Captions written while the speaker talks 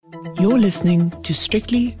You're listening to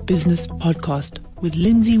Strictly Business Podcast with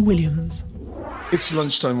Lindsay Williams. It's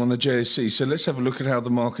lunchtime on the JSE, so let's have a look at how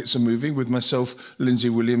the markets are moving with myself, Lindsay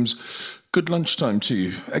Williams. Good lunchtime to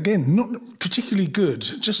you. Again, not particularly good.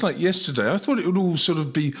 Just like yesterday, I thought it would all sort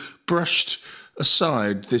of be brushed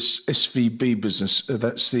aside, this SVB business.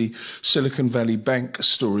 That's the Silicon Valley Bank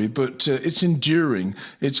story, but it's enduring.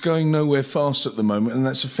 It's going nowhere fast at the moment, and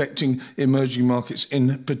that's affecting emerging markets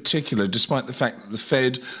in particular, despite the fact that the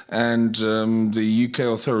Fed and the UK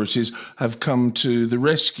authorities have come to the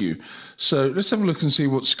rescue. So let's have a look and see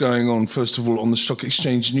what's going on, first of all, on the Stock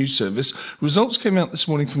Exchange News Service. Results came out this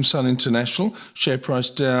morning from Sun International. Share price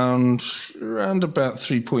down around about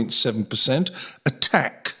 3.7%.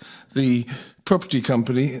 Attack, the property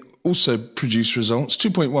company, also produced results,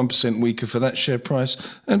 2.1% weaker for that share price,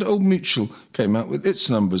 and Old Mutual came out with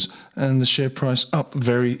its numbers, and the share price up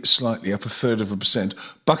very slightly, up 1/3%,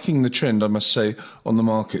 bucking the trend, I must say, on the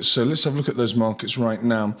markets. So let's have a look at those markets right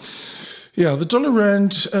now. Yeah, the dollar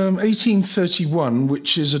rand 18.31,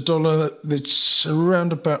 which is a dollar that's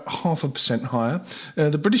around about 0.5% higher.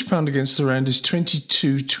 The British pound against the rand is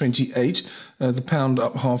 22.28. The pound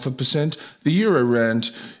up 0.5%. The euro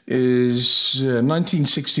rand is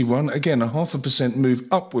 19.61. Again, a 0.5% move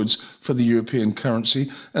upwards for the European currency.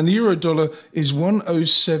 And the euro dollar is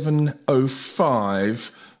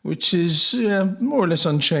 107.05. Which is more or less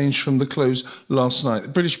unchanged from the close last night. The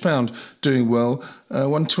British pound doing well,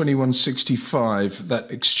 121.65, that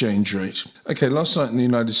exchange rate. Okay, last night in the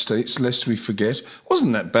United States, lest we forget,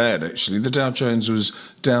 wasn't that bad actually. The Dow Jones was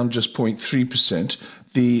down just 0.3%.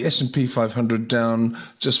 The S&P 500 down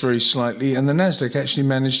just very slightly, and the Nasdaq actually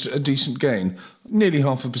managed a decent gain, nearly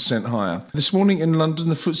 0.5% higher. This morning in London,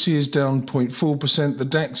 the FTSE is down 0.4%, the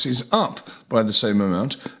DAX is up by the same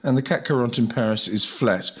amount, and the CAC 40 in Paris is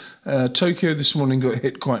flat. Tokyo this morning got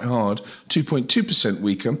hit quite hard, 2.2%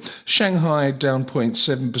 weaker. Shanghai down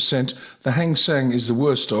 0.7%. The Hang Seng is the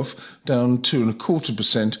worst off, down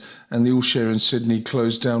 2.25%, and the all-share in Sydney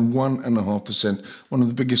closed down 1.5%. One of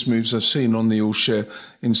the biggest moves I've seen on the all-share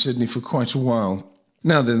in Sydney for quite a while.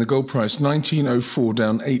 Now then, the gold price, $19.04,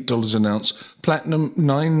 down $8 an ounce. Platinum,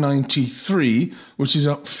 $9.93, which is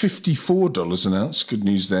up $54 an ounce. Good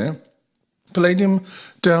news there. Palladium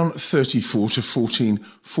down $34 to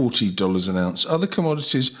 $14.40 an ounce. Other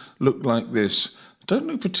commodities look like this. Don't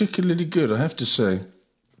look particularly good, I have to say.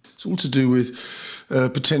 It's all to do with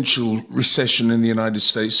potential recession in the United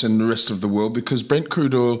States and the rest of the world, because Brent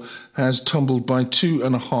crude oil has tumbled by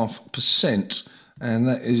 2.5%, and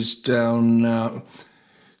that is down now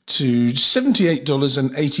to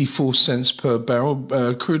 $78.84 per barrel.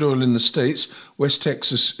 Crude oil in the States, West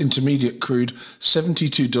Texas Intermediate crude,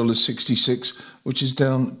 $72.66, which is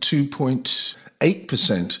down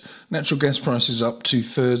 2.8%. Natural gas prices up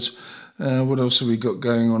 2/3. What else have we got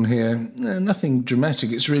going on here? Nothing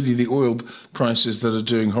dramatic. It's really the oil prices that are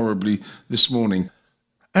doing horribly this morning.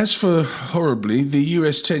 As for horribly, the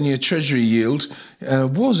US 10-year Treasury yield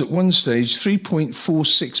was at one stage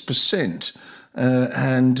 3.46%.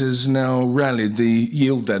 And has now rallied, the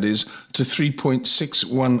yield that is, to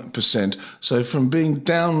 3.61%. So from being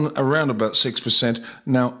down around about 6%,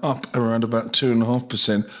 now up around about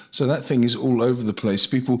 2.5%. So that thing is all over the place.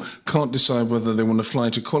 People can't decide whether they want to fly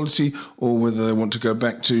to quality or whether they want to go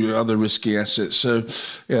back to other risky assets. So,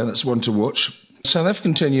 yeah, that's one to watch. South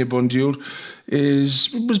African 10-year bond yield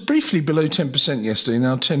was briefly below 10% yesterday,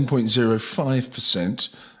 now 10.05%.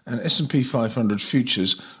 And S&P 500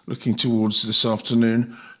 futures looking towards this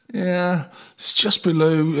afternoon. Yeah, it's just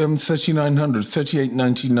below 3,900,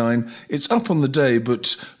 38.99. It's up on the day,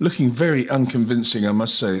 but looking very unconvincing, I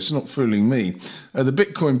must say. It's not fooling me. The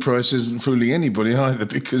Bitcoin price isn't fooling anybody either,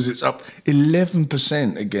 because it's up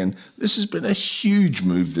 11% again. This has been a huge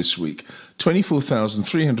move this week.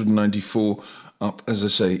 24,394 up, as I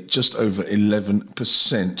say, just over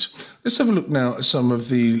 11%. Let's have a look now at some of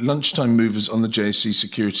the lunchtime movers on the JSE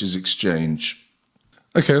Securities Exchange.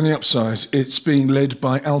 Okay, on the upside, it's being led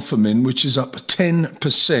by Alphamin, which is up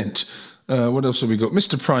 10%. What else have we got?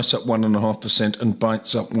 Mr. Price up 1.5% and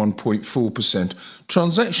Bytes up 1.4%.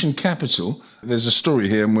 Transaction Capital, there's a story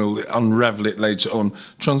here and we'll unravel it later on.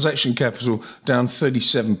 Transaction Capital down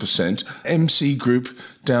 37%. MC Group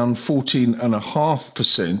down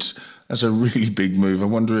 14.5%. That's a really big move. I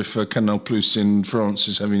wonder if Canal Plus in France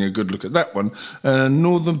is having a good look at that one.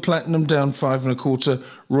 Northern Platinum down 5.25%,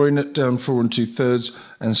 Roynet down 4 2/3,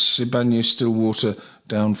 and Sibanye Stillwater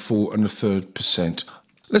down 4 1/3%.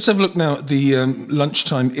 Let's have a look now at the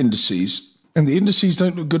lunchtime indices. And the indices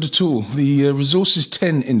don't look good at all. The Resources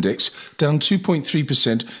 10 index down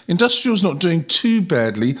 2.3%. Industrial's not doing too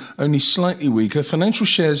badly, only slightly weaker. Financial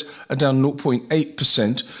shares are down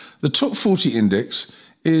 0.8%. The top 40 index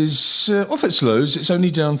is off its lows. It's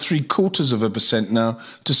only down 0.75% now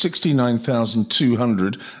to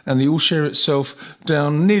 69,200, and the all share itself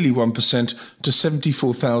down nearly 1% to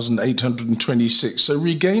 74,826. So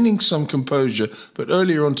regaining some composure, but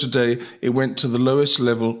earlier on today it went to the lowest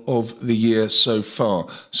level of the year so far.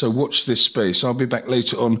 So watch this space. I'll be back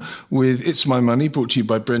later on with It's My Money, brought to you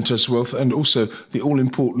by Brentos Wealth, and also the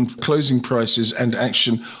all-important closing prices and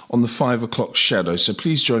action on the 5 o'clock shadow. So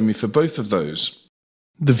please join me for both of those.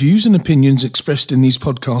 The views and opinions expressed in these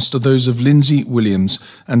podcasts are those of Lindsay Williams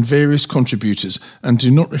and various contributors and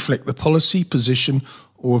do not reflect the policy, position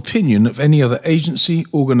or opinion of any other agency,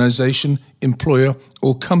 organisation, employer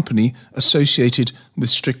or company associated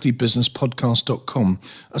with strictlybusinesspodcast.com.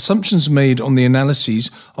 Assumptions made on the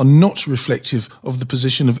analyses are not reflective of the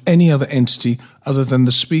position of any other entity other than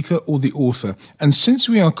the speaker or the author. And since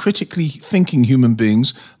we are critically thinking human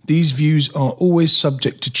beings, these views are always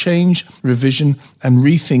subject to change, revision and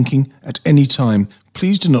rethinking at any time.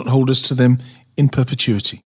 Please do not hold us to them in perpetuity.